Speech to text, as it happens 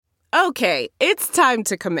Okay, it's time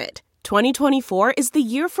to commit. 2024 is the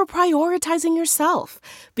year for prioritizing yourself.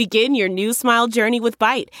 Begin your new smile journey with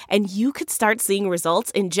Byte, and you could start seeing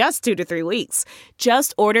results in just 2 to 3 weeks.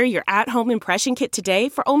 Just order your at-home impression kit today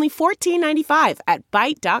for only $14.95 at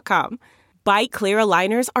Byte.com. Byte Clear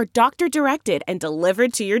aligners are doctor-directed and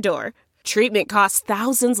delivered to your door. Treatment costs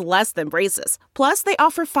thousands less than braces. Plus, they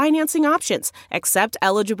offer financing options, accept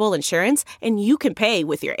eligible insurance, and you can pay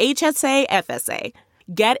with your HSA FSA.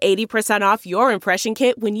 Get 80% off your impression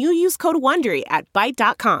kit when you use code WONDERY at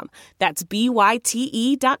Byte.com. That's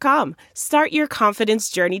BYTE.com. Start your confidence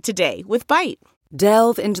journey today with Byte.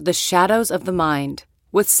 Delve into the shadows of the mind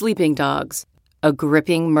with Sleeping Dogs, a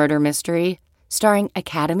gripping murder mystery starring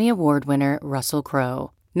Academy Award winner Russell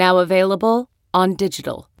Crowe. Now available on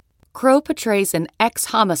digital. Crowe portrays an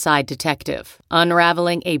ex-homicide detective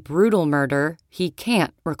unraveling a brutal murder he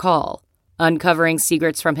can't recall. Uncovering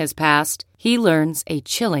secrets from his past, he learns a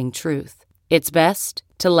chilling truth. It's best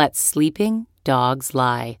to let sleeping dogs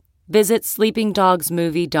lie. Visit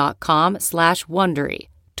sleepingdogsmovie.com/Wondery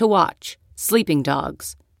to watch Sleeping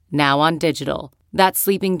Dogs, now on digital. That's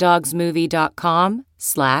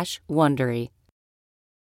sleepingdogsmovie.com/Wondery.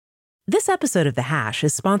 This episode of The Hash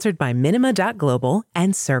is sponsored by Minima.Global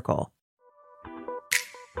and Circle.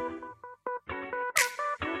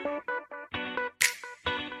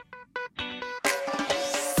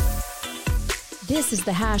 This is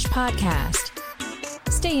the Hash Podcast.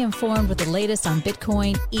 Stay informed with the latest on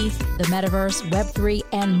Bitcoin, ETH, the metaverse, Web3,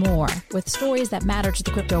 and more with stories that matter to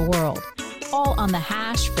the crypto world. All on the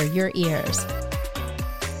Hash for your ears.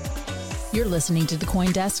 You're listening to the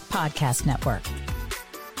CoinDesk Podcast Network.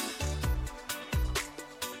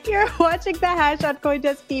 You're watching The Hash on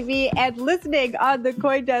CoinDesk TV and listening on the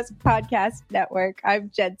CoinDesk Podcast Network.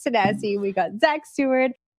 I'm Jen Sanasie. We got Zach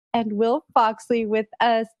Seward and Will Foxley with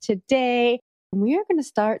us today. We are going to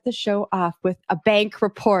start the show off with a bank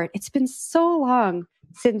report. It's been so long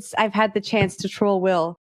since I've had the chance to troll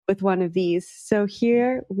Will with one of these. So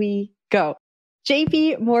here we go.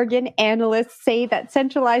 JP Morgan analysts say that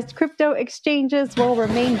centralized crypto exchanges will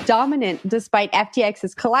remain dominant despite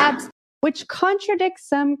FTX's collapse, which contradicts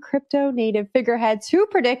some crypto native figureheads who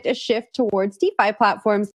predict a shift towards DeFi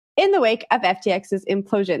platforms in the wake of FTX's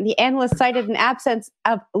implosion. The analyst cited an absence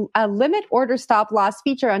of a limit order stop loss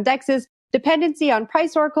feature on DEXs, dependency on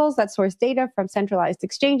price oracles that source data from centralized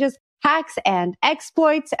exchanges, hacks, and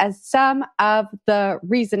exploits as some of the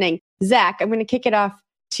reasoning. Zach, I'm going to kick it off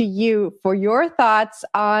to you for your thoughts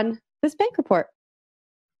on this bank report.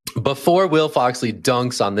 Before Will Foxley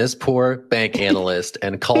dunks on this poor bank analyst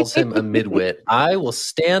and calls him a midwit, I will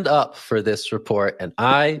stand up for this report, and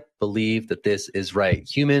I believe that this is right.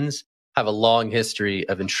 Humans have a long history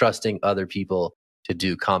of entrusting other people to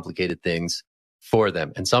do complicated things for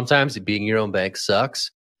them. And sometimes being your own bank sucks.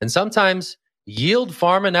 And sometimes yield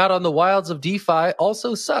farming out on the wilds of DeFi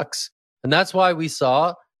also sucks. And that's why we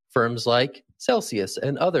saw firms like Celsius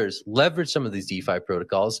and others leverage some of these DeFi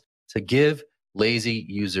protocols to give lazy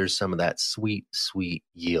users some of that sweet, sweet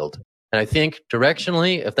yield. And I think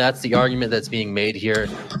directionally, if that's the argument that's being made here,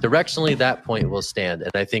 directionally that point will stand. And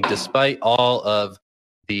I think despite all of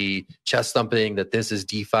the chest thumping that this is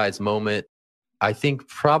DeFi's moment, I think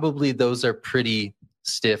probably those are pretty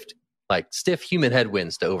stiff human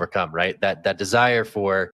headwinds to overcome, right? That desire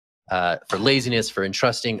for laziness, for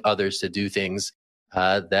entrusting others to do things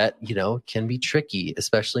that, can be tricky,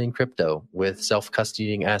 especially in crypto with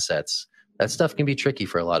self-custodying assets. That stuff can be tricky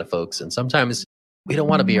for a lot of folks. And sometimes we don't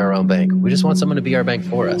want to be our own bank. We just want someone to be our bank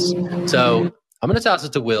for us. So I'm going to toss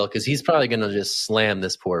it to Will because he's probably going to just slam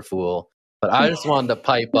this poor fool. But I just wanted to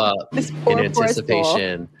pipe up in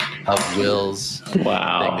anticipation of Will's thing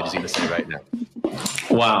that he's going to say right now.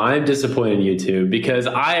 Wow, I'm disappointed in you two because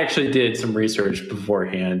I actually did some research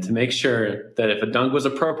beforehand to make sure that if a dunk was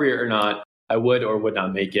appropriate or not, I would or would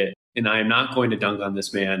not make it. And I am not going to dunk on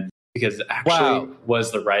this man because it actually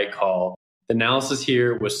was the right call. The analysis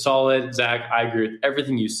here was solid. Zach, I agree with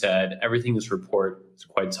everything you said. Everything in this report is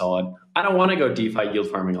quite solid. I don't want to go DeFi yield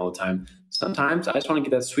farming all the time. Sometimes I just want to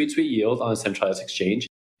get that sweet, sweet yield on a centralized exchange,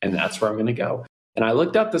 and that's where I'm going to go. And I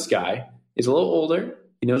looked up this guy. He's a little older.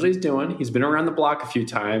 He knows what he's doing. He's been around the block a few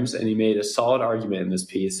times, and he made a solid argument in this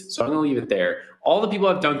piece. So I'm going to leave it there. All the people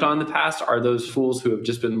I've dunked on in the past are those fools who have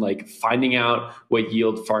just been finding out what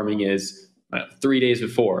yield farming is 3 days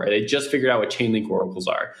before. They just figured out what Chainlink oracles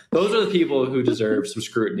are. Those are the people who deserve some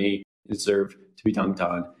scrutiny and deserve to be dunked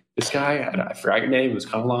on. This guy, I forgot your name. It was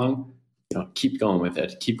kind of long. Keep going with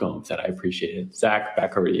it. Keep going with it. I appreciate it. Zach,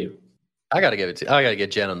 back over to you. I got to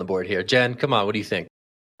get Jen on the board here. Jen, come on. What do you think?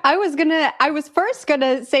 I was first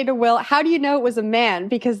gonna say to Will, how do you know it was a man?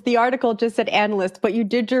 Because the article just said analyst, but you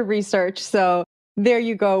did your research. So there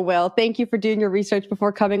you go, Will. Thank you for doing your research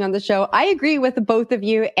before coming on the show. I agree with both of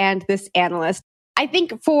you and this analyst. I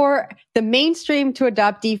think for the mainstream to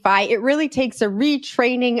adopt DeFi, it really takes a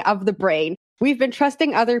retraining of the brain. We've been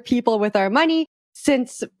trusting other people with our money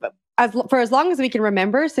for as long as we can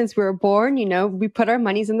remember, since we were born. We put our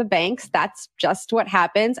monies in the banks. That's just what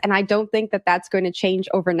happens. And I don't think that that's going to change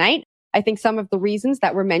overnight. I think some of the reasons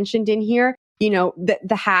that were mentioned in here,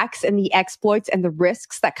 the hacks and the exploits and the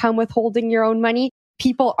risks that come with holding your own money,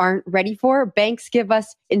 people aren't ready for. Banks give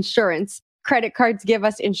us insurance. Credit cards give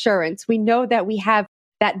us insurance. We know that we have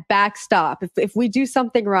that backstop. If we do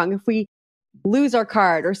something wrong, if we lose our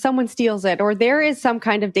card or someone steals it, or there is some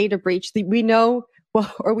kind of data breach, we know,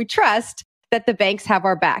 or we trust that the banks have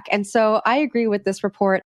our back. And so I agree with this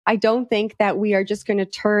report. I don't think that we are just going to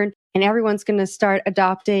turn and everyone's going to start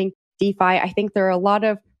adopting DeFi. I think there are a lot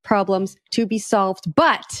of problems to be solved,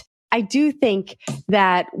 but I do think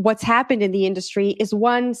that what's happened in the industry is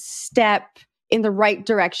one step in the right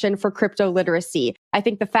direction for crypto literacy. I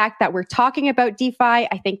think the fact that we're talking about DeFi,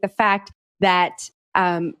 I think the fact that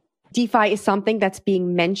DeFi is something that's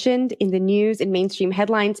being mentioned in the news, in mainstream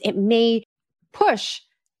headlines, it may push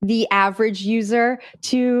the average user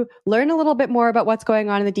to learn a little bit more about what's going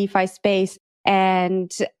on in the DeFi space, and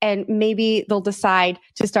maybe they'll decide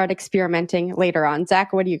to start experimenting later on.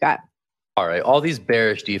 Zach, what do you got? All right, all these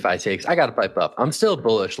bearish DeFi takes, I got to pipe up. I'm still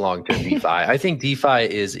bullish long-term DeFi. I think DeFi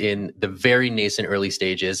is in the very nascent early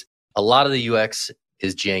stages. A lot of the UX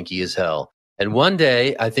is janky as hell. And one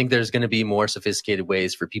day, I think there's going to be more sophisticated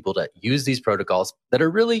ways for people to use these protocols that are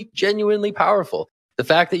really genuinely powerful. The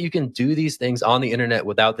fact that you can do these things on the internet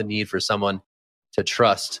without the need for someone to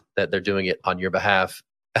trust that they're doing it on your behalf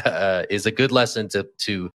is a good lesson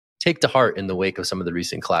to take to heart in the wake of some of the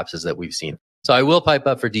recent collapses that we've seen. So I will pipe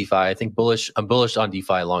up for DeFi. I think I'm bullish on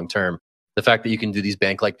DeFi long term. The fact that you can do these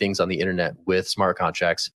bank-like things on the internet with smart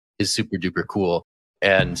contracts is super duper cool.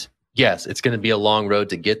 And yes, it's going to be a long road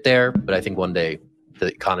to get there, but I think one day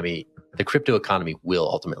the crypto economy will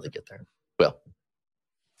ultimately get there. Will.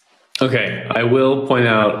 Okay, I will point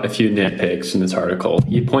out a few nitpicks in this article.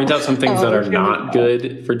 You point out some things that are not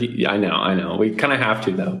good for I know. We kind of have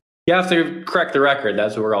to, though. You have to correct the record.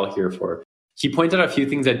 That's what we're all here for. He pointed out a few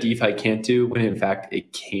things that DeFi can't do when in fact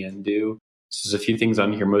it can do. So there's a few things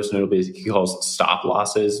on here, most notably he calls stop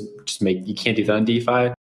losses. You can't do that on DeFi.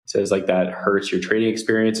 He says like that hurts your trading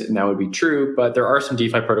experience, and that would be true, but there are some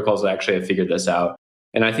DeFi protocols that actually have figured this out.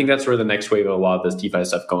 And I think that's where the next wave of a lot of this DeFi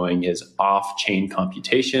stuff going is off-chain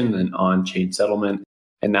computation and on-chain settlement.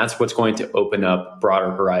 And that's what's going to open up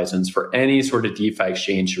broader horizons for any sort of DeFi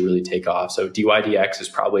exchange to really take off. So DYDX is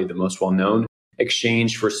probably the most well-known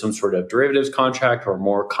exchange for some sort of derivatives contract or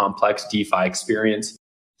more complex DeFi experience.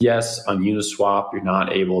 Yes, on Uniswap, you're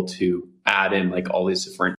not able to add in like all these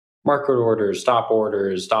different market orders, stop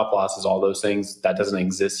losses, all those things. That doesn't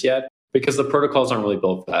exist yet because the protocols aren't really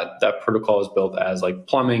built for that. That protocol is built as like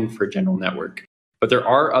plumbing for general network. But there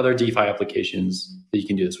are other DeFi applications that you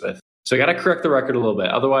can do this with. So I got to correct the record a little bit.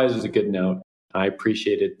 Otherwise, it was a good note. I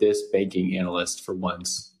appreciated this banking analyst for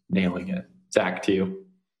once nailing it. Zach, to you.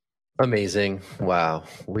 Amazing. Wow.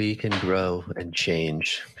 We can grow and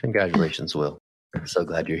change. Congratulations, Will. I'm so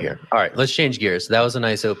glad you're here. All right, let's change gears. That was a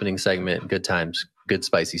nice opening segment. Good times, good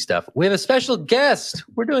spicy stuff. We have a special guest.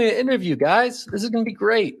 We're doing an interview, guys. This is going to be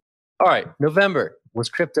great. All right, November was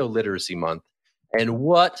Crypto Literacy Month. And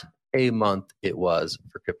what a month it was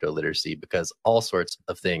for crypto literacy, because all sorts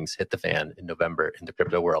of things hit the fan in November in the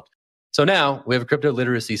crypto world. So now we have a crypto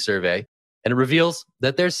literacy survey, and it reveals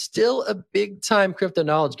that there's still a big time crypto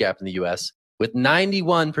knowledge gap in the US, with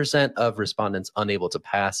 91% of respondents unable to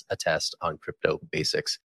pass a test on crypto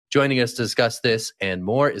basics. Joining us to discuss this and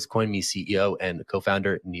more is CoinMe CEO and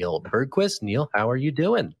co-founder Neil Bergquist. Neil, how are you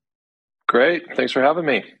doing? Great. Thanks for having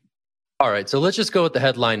me. All right, so let's just go with the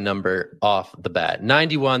headline number off the bat.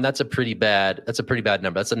 91, that's a pretty bad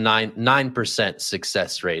number. That's a 9%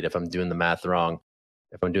 success rate if I'm doing the math wrong.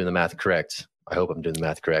 If I'm doing the math correct, I hope I'm doing the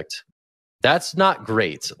math correct. That's not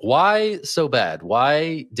great. Why so bad?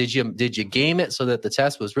 Why did you game it so that the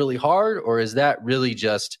test was really hard, or is that really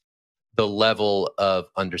just the level of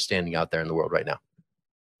understanding out there in the world right now?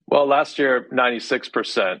 Well, last year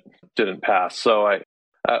 96% didn't pass, so I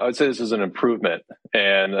would say this is an improvement,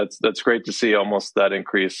 and that's great to see. Almost that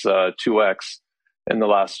increase 2x in the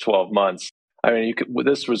last 12 months. I mean,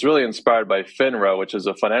 this was really inspired by FINRA, which is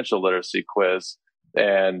a financial literacy quiz.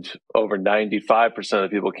 And over 95% of the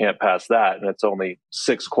people can't pass that. And it's only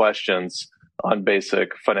 6 questions on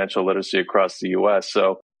basic financial literacy across the US.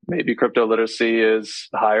 So maybe crypto literacy is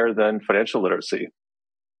higher than financial literacy.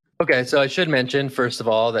 Okay, so I should mention, first of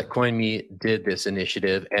all, that CoinMe did this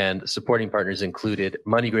initiative, and supporting partners included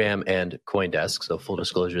MoneyGram and CoinDesk. So full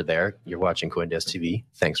disclosure there. You're watching CoinDesk TV.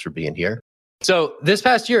 Thanks for being here. So this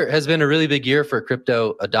past year has been a really big year for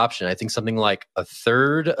crypto adoption. I think something like a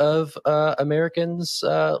third of Americans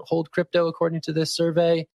hold crypto, according to this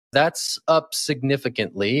survey. That's up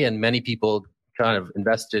significantly, and many people kind of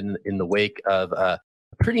invested in the wake of a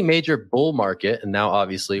pretty major bull market. And now,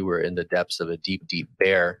 obviously, we're in the depths of a deep, deep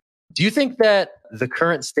bear. Do you think that the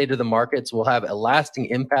current state of the markets will have a lasting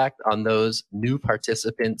impact on those new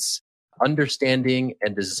participants' understanding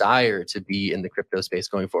and desire to be in the crypto space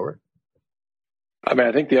going forward? I mean,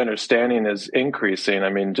 I think the understanding is increasing.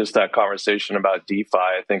 I mean, just that conversation about DeFi,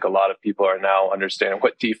 I think a lot of people are now understanding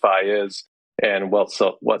what DeFi is and what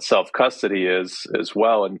self-custody is as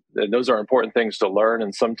well. And those are important things to learn.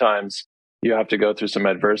 And sometimes you have to go through some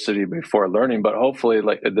adversity before learning. But hopefully,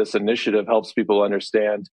 like this initiative helps people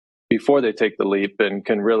understand before they take the leap and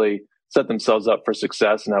can really set themselves up for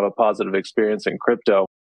success and have a positive experience in crypto.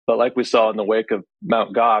 But like we saw in the wake of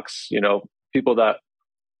Mt. Gox, people that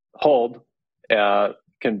hold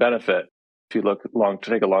can benefit if you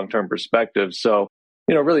take a long-term perspective. So,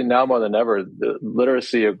 really now more than ever, the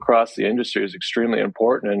literacy across the industry is extremely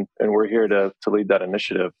important, and we're here to lead that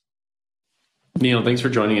initiative. Neil, thanks for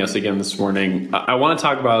joining us again this morning. I want to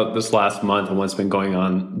talk about this last month and what's been going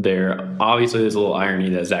on there. Obviously, there's a little irony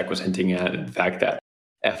that Zach was hinting at, in the fact that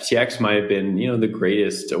FTX might have been, the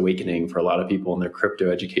greatest awakening for a lot of people in their crypto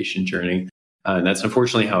education journey. And that's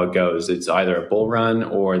unfortunately how it goes. It's either a bull run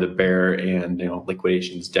or the bear and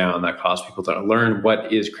liquidations down that cause people to learn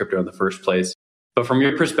what is crypto in the first place. But from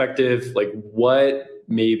your perspective, what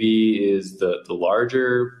maybe is the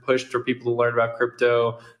larger push for people to learn about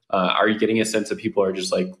crypto? Are you getting a sense that people are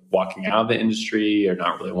just walking out of the industry or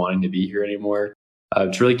not really wanting to be here anymore?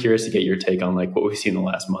 I'm really curious to get your take on what we've seen the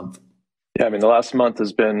last month. Yeah, I mean, the last month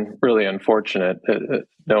has been really unfortunate.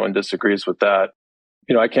 No one disagrees with that.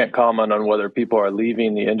 I can't comment on whether people are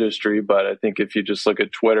leaving the industry, but I think if you just look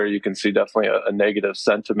at Twitter, you can see definitely a negative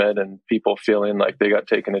sentiment and people feeling like they got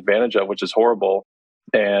taken advantage of, which is horrible.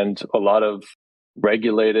 And a lot of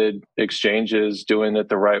regulated exchanges doing it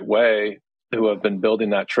the right way, who have been building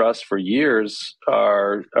that trust for years,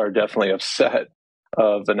 are definitely upset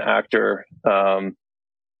of an actor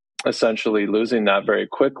essentially losing that very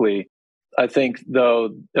quickly. I think,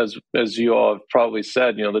 though, as you all have probably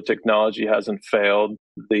said, the technology hasn't failed.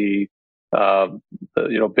 The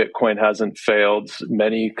Bitcoin hasn't failed.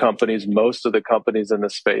 Many companies, most of the companies in the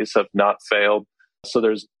space have not failed. So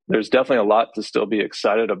there's definitely a lot to still be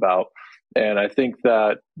excited about. And I think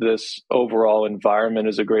that this overall environment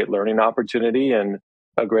is a great learning opportunity and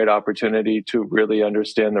a great opportunity to really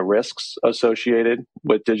understand the risks associated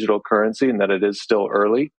with digital currency, and that it is still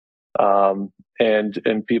early.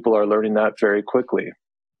 And people are learning that very quickly.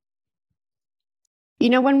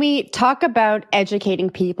 When we talk about educating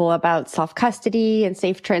people about self-custody and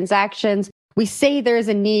safe transactions, we say there's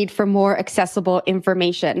a need for more accessible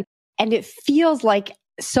information. And it feels like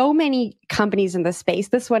so many companies in the space,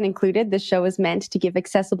 this one included, this show is meant to give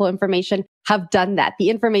accessible information, have done that. The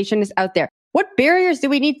information is out there. What barriers do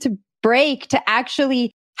we need to break to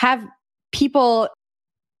actually have people,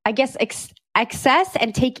 access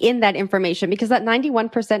and take in that information? Because that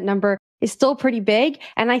 91% number is still pretty big.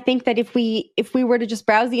 And I think that if we were to just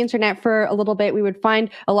browse the internet for a little bit, we would find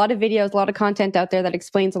a lot of videos, a lot of content out there that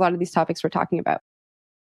explains a lot of these topics we're talking about.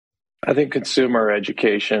 I think consumer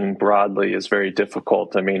education broadly is very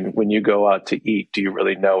difficult. I mean, when you go out to eat, do you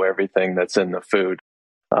really know everything that's in the food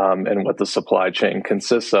and what the supply chain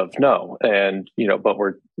consists of? No. And, but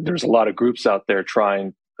there's a lot of groups out there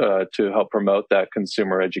trying to help promote that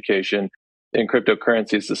consumer education. In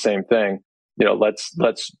cryptocurrency, it's the same thing. Let's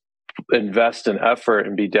invest in effort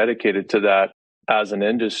and be dedicated to that as an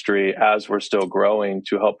industry as we're still growing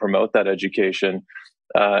to help promote that education.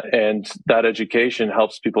 And that education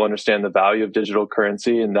helps people understand the value of digital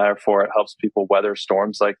currency, and therefore it helps people weather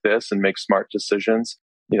storms like this and make smart decisions.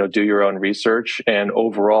 Do your own research, and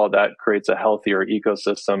overall that creates a healthier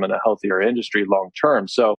ecosystem and a healthier industry long term.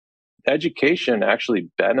 So education actually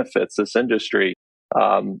benefits this industry.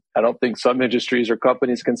 I don't think some industries or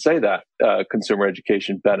companies can say that consumer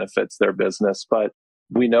education benefits their business, but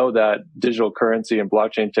we know that digital currency and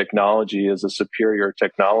blockchain technology is a superior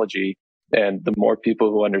technology. And the more people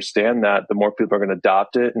who understand that, the more people are going to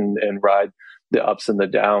adopt it and ride the ups and the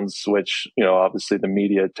downs, which, obviously the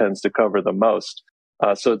media tends to cover the most.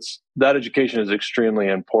 So that education is extremely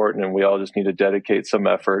important, and we all just need to dedicate some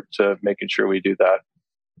effort to making sure we do that.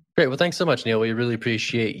 Great. Well, thanks so much, Neil. We really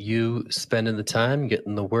appreciate you spending the time,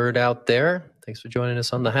 getting the word out there. Thanks for joining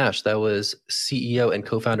us on The Hash. That was CEO and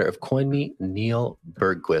co-founder of CoinMe, Neil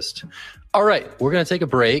Bergquist. All right, we're going to take a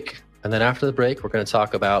break. And then after the break, we're going to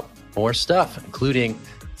talk about more stuff, including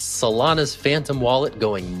Solana's Phantom Wallet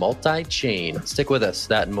going multi-chain. Stick with us,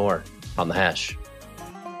 that and more on The Hash.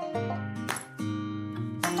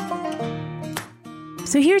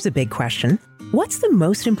 So here's a big question. What's the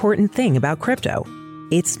most important thing about crypto?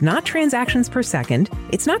 It's not transactions per second,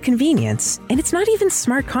 it's not convenience, and it's not even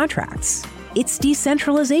smart contracts. It's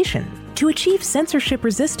decentralization to achieve censorship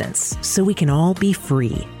resistance so we can all be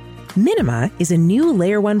free. Minima is a new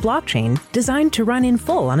Layer 1 blockchain designed to run in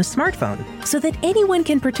full on a smartphone so that anyone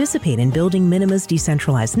can participate in building Minima's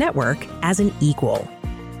decentralized network as an equal.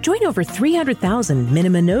 Join over 300,000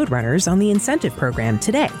 Minima node runners on the incentive program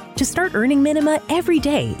today to start earning Minima every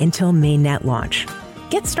day until mainnet launch.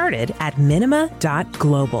 Get started at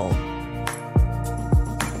minima.global.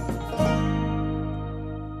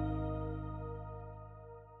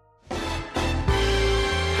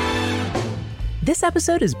 This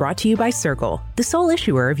episode is brought to you by Circle, the sole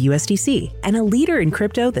issuer of USDC and a leader in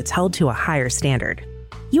crypto that's held to a higher standard.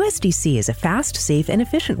 USDC is a fast, safe, and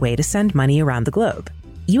efficient way to send money around the globe.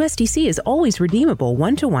 USDC is always redeemable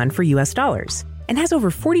one-to-one for US dollars and has over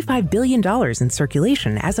 $45 billion in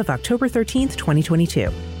circulation as of October 13th,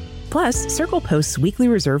 2022. Plus, Circle posts weekly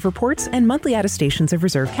reserve reports and monthly attestations of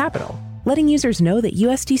reserve capital, letting users know that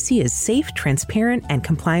USDC is safe, transparent, and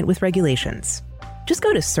compliant with regulations. Just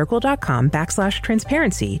go to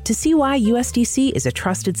circle.com/transparency to see why USDC is a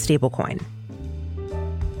trusted stablecoin.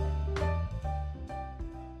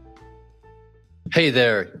 Hey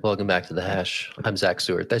there. Welcome back to The Hash. I'm Zach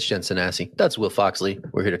Stewart. That's Jen Sanasi. That's Will Foxley.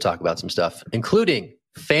 We're here to talk about some stuff, including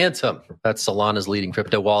Phantom. That's Solana's leading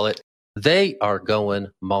crypto wallet. They are going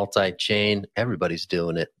multi-chain. Everybody's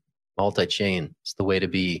doing it. Multi-chain is the way to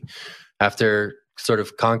be. After sort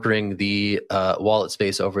of conquering the wallet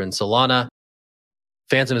space over in Solana,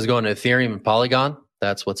 Phantom is going to Ethereum and Polygon.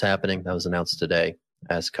 That's what's happening. That was announced today,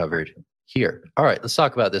 as covered here. All right, let's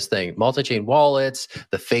talk about this thing. Multi-chain wallets,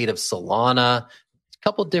 the fate of Solana. A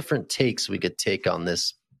couple different takes we could take on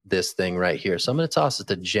this thing right here. So I'm going to toss it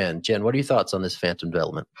to Jen. Jen, what are your thoughts on this Phantom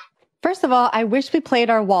development? First of all, I wish we played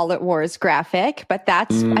our Wallet Wars graphic, but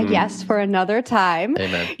that's a yes for another time.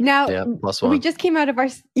 Amen. Now, +1. we just came out of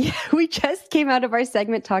our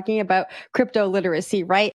segment talking about crypto literacy,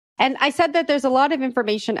 right? And I said that there's a lot of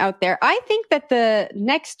information out there. I think that the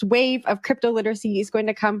next wave of crypto literacy is going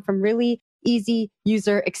to come from really easy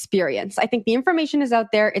user experience. I think the information is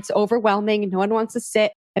out there. It's overwhelming. No one wants to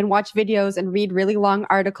sit and watch videos and read really long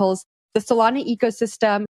articles. The Solana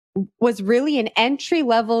ecosystem was really an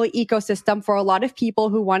entry-level ecosystem for a lot of people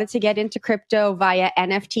who wanted to get into crypto via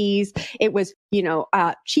NFTs. It was,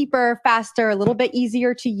 cheaper, faster, a little bit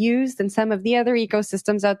easier to use than some of the other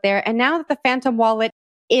ecosystems out there. And now that the Phantom Wallet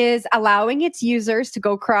is allowing its users to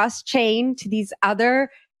go cross-chain to these other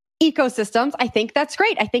ecosystems, I think that's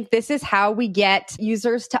great. I think this is how we get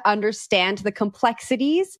users to understand the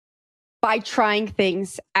complexities by trying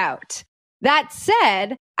things out. That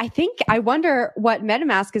said, I wonder what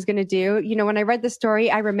MetaMask is going to do. When I read the story,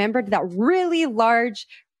 I remembered that really large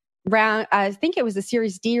round. I think it was a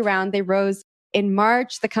Series D round they rose in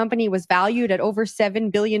March. The company was valued at over $7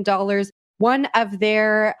 billion. One of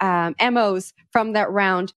their MOs from that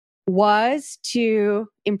round was to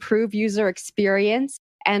improve user experience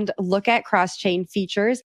and look at cross-chain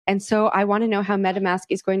features. And so I want to know how MetaMask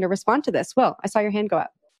is going to respond to this. Will, I saw your hand go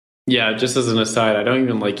up. Yeah, just as an aside, I don't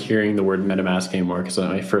even like hearing the word MetaMask anymore because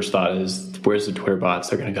my first thought is, where's the Twitter bots?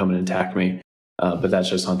 They're going to come and attack me. But that's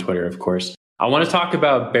just on Twitter, of course. I want to talk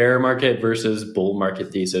about bear market versus bull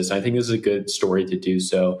market thesis. I think this is a good story to do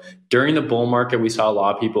so. During the bull market, we saw a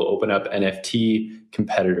lot of people open up NFT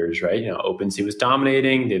competitors, right? OpenSea was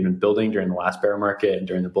dominating. They've been building during the last bear market, and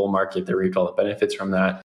during the bull market, they reaped all the benefits from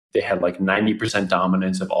that. They had like 90%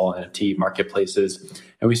 dominance of all NFT marketplaces.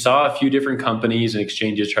 And we saw a few different companies and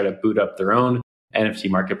exchanges try to boot up their own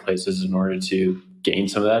NFT marketplaces in order to gain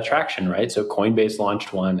some of that traction, right? So Coinbase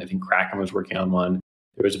launched one. I think Kraken was working on one.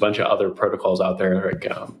 There was a bunch of other protocols out there. Like,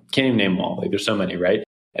 can't even name them all. There's so many, right?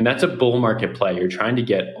 And that's a bull market play. You're trying to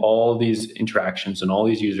get all these interactions and all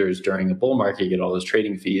these users during a bull market, get all those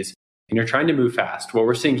trading fees, and you're trying to move fast. What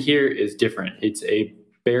we're seeing here is different. It's a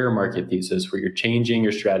bear market thesis where you're changing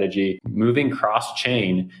your strategy, moving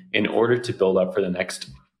cross-chain in order to build up for the next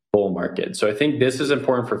bull market. So I think this is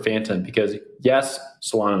important for Phantom because yes,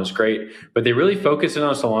 Solana was great, but they really focused in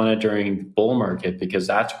on Solana during the bull market because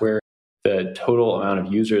that's where the total amount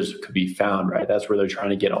of users could be found, right? That's where they're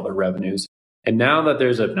trying to get all their revenues. And now that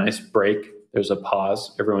there's a nice break there's a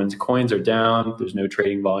pause. Everyone's coins are down. There's no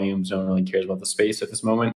trading volumes. No one really cares about the space at this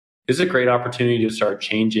moment. This is a great opportunity to start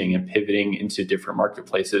changing and pivoting into different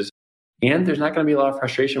marketplaces. And there's not going to be a lot of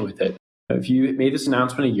frustration with it. If you made this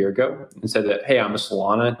announcement a year ago and said that, hey, I'm a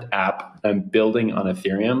Solana app, I'm building on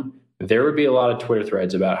Ethereum, there would be a lot of Twitter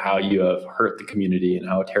threads about how you have hurt the community and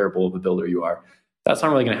how terrible of a builder you are. That's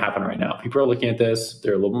not really going to happen right now. People are looking at this.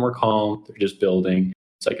 They're a little more calm. They're just building.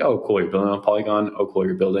 It's like, oh, cool, you're building on Polygon. Oh, cool,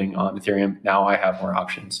 you're building on Ethereum. Now I have more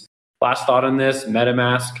options. Last thought on this,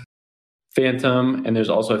 MetaMask, Phantom, and there's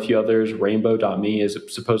also a few others. Rainbow.me is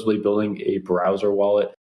supposedly building a browser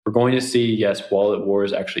wallet. We're going to see, yes, wallet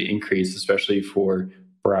wars actually increase, especially for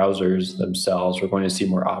browsers themselves. We're going to see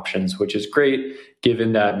more options, which is great,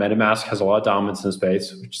 given that MetaMask has a lot of dominance in the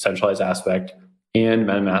space, which is a centralized aspect, and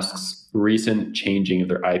MetaMask's recent changing of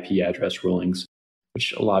their IP address rulings,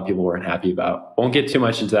 which a lot of people weren't happy about. Won't get too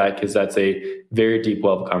much into that because that's a very deep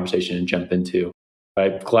well of conversation to jump into. But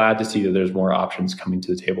I'm glad to see that there's more options coming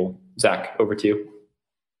to the table. Zach, over to you.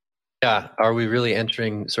 Yeah, are we really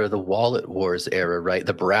entering sort of the wallet wars era, right?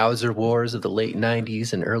 The browser wars of the late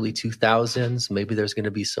 90s and early 2000s. Maybe there's going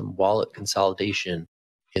to be some wallet consolidation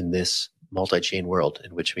in this multi-chain world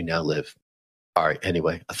in which we now live. All right,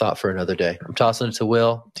 anyway, a thought for another day. I'm tossing it to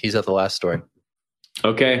Will. Tease out the last story.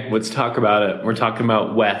 Okay, let's talk about it. We're talking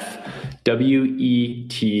about WETH, W-E-T-H.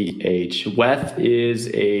 WETH is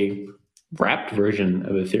a wrapped version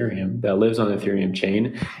of Ethereum that lives on the Ethereum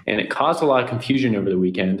chain, and it caused a lot of confusion over the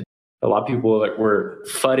weekend. A lot of people were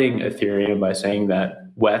fudding Ethereum by saying that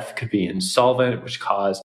WETH could be insolvent, which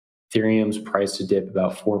caused Ethereum's price to dip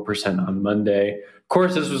about 4% on Monday. Of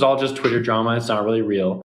course, this was all just Twitter drama. It's not really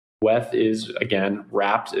real. WETH is, again,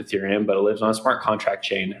 wrapped Ethereum, but it lives on a smart contract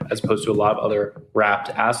chain as opposed to a lot of other wrapped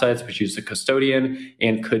assets, which use the custodian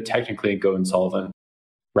and could technically go insolvent.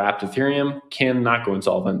 Wrapped Ethereum cannot go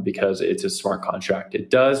insolvent because it's a smart contract. It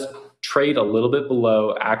does trade a little bit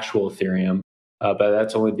below actual Ethereum, but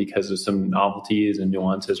that's only because of some novelties and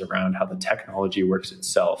nuances around how the technology works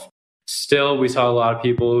itself. Still, we saw a lot of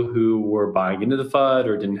people who were buying into the FUD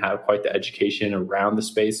or didn't have quite the education around the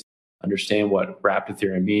space, understand what wrapped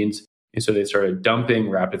Ethereum means. And so they started dumping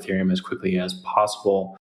wrapped Ethereum as quickly as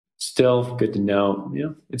possible. Still good to know,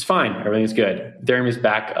 it's fine. Everything's good. Ethereum is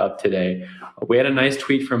back up today. We had a nice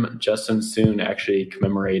tweet from Justin Soon actually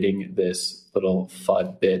commemorating this little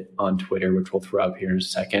FUD bit on Twitter, which we'll throw up here in a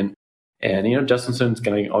second. And, Justin Soon's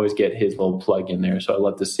going to always get his little plug in there. So I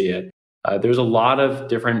love to see it. There's a lot of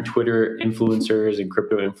different Twitter influencers and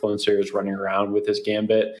crypto influencers running around with this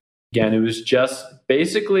gambit. Again, it was just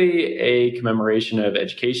basically a commemoration of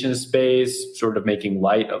education space, sort of making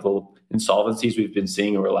light of the insolvencies we've been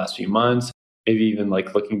seeing over the last few months, maybe even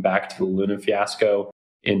like looking back to the Luna fiasco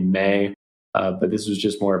in May. But this was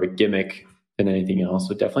just more of a gimmick than anything else.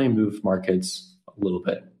 So definitely moved markets a little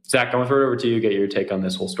bit. Zach, I'm going to throw it over to you, get your take on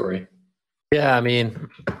this whole story. Yeah, I mean,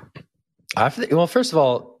 well, first of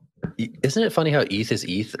all, isn't it funny how ETH is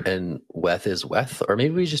ETH and WETH is WETH? Or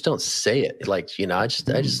maybe we just don't say it. Like, I just,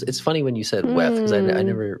 it's funny when you said WETH because I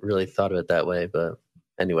never really thought of it that way. But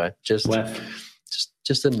anyway, just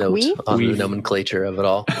a note on the nomenclature of it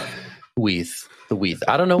all. WETH, the WETH.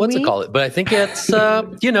 I don't know what to call it, but I think it's,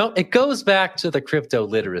 it goes back to the crypto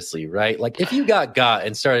literacy, right? Like if you got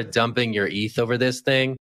and started dumping your ETH over this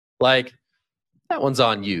thing, like, that one's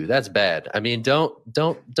on you. That's bad. I mean, don't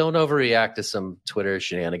overreact to some Twitter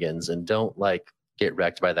shenanigans and don't get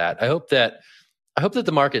wrecked by that. I hope that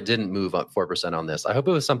the market didn't move up 4% on this. I hope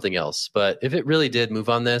it was something else. But if it really did move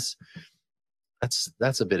on this,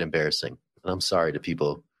 that's a bit embarrassing. And I'm sorry to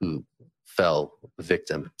people who fell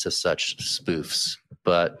victim to such spoofs.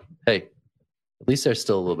 But hey, at least there's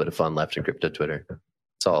still a little bit of fun left in crypto Twitter.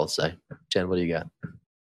 That's all I'll say. Jen, what do you got?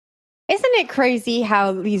 Isn't it crazy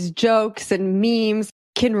how these jokes and memes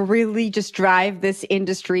can really just drive this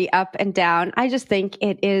industry up and down? I just think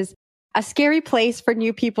it is a scary place for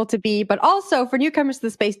new people to be, but also for newcomers to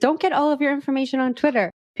the space. Don't get all of your information on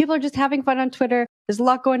Twitter. People are just having fun on Twitter. There's a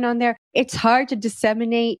lot going on there. It's hard to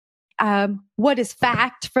disseminate what is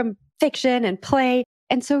fact from fiction and play.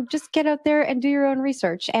 And so just get out there and do your own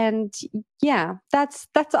research. And yeah, that's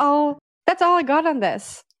all I got on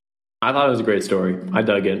this. I thought it was a great story. I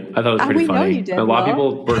dug it. I thought it was pretty funny. You did, a lot of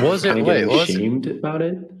people were getting ashamed about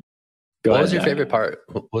it. What was your favorite part?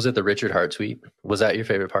 Was it the Richard Hart tweet? Was that your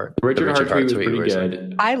favorite part? The Richard Hart tweet was pretty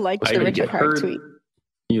good. I liked the Richard Hart tweet.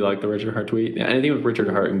 You like the Richard Hart tweet? Yeah, anything with Richard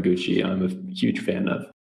Hart and Gucci, I'm a huge fan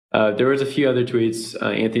of. There was a few other tweets.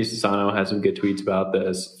 Anthony Sassano had some good tweets about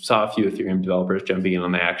this. Saw a few Ethereum developers jumping in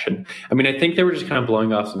on the action. I mean, I think they were just kind of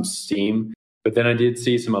blowing off some steam. But then I did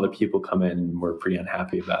see some other people come in and were pretty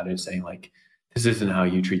unhappy about it, saying this isn't how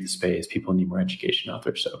you treat the space. People need more education out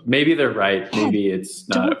there. So maybe they're right. Maybe it's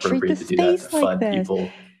not appropriate to do that to flood people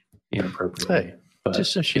inappropriately. But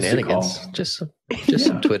just some shenanigans. Just some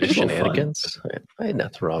Twitter shenanigans. I had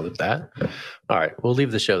nothing wrong with that. All right. We'll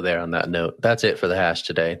leave the show there on that note. That's it for the Hash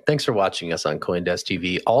today. Thanks for watching us on CoinDesk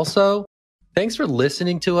TV. Also, thanks for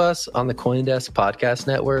listening to us on the CoinDesk Podcast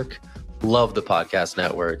Network. Love the podcast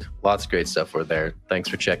network. Lots of great stuff over there. Thanks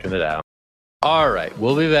for checking it out. All right.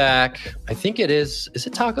 We'll be back. I think it is. Is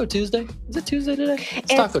it Taco Tuesday? Is it Tuesday today?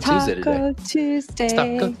 It's Taco Tuesday today. It's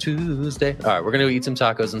Taco Tuesday. All right. We're going to eat some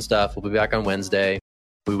tacos and stuff. We'll be back on Wednesday.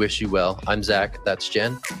 We wish you well. I'm Zach. That's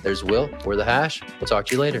Jen. There's Will. We're the Hash. We'll talk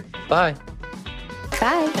to you later. Bye.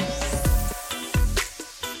 Bye.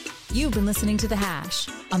 You've been listening to The Hash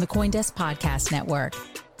on the CoinDesk Podcast Network.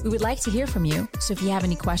 We would like to hear from you, so if you have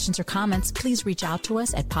any questions or comments, please reach out to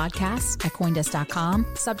us at podcasts@coindesk.com,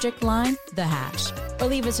 subject line, The Hash, or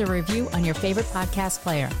leave us a review on your favorite podcast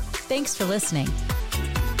player. Thanks for listening.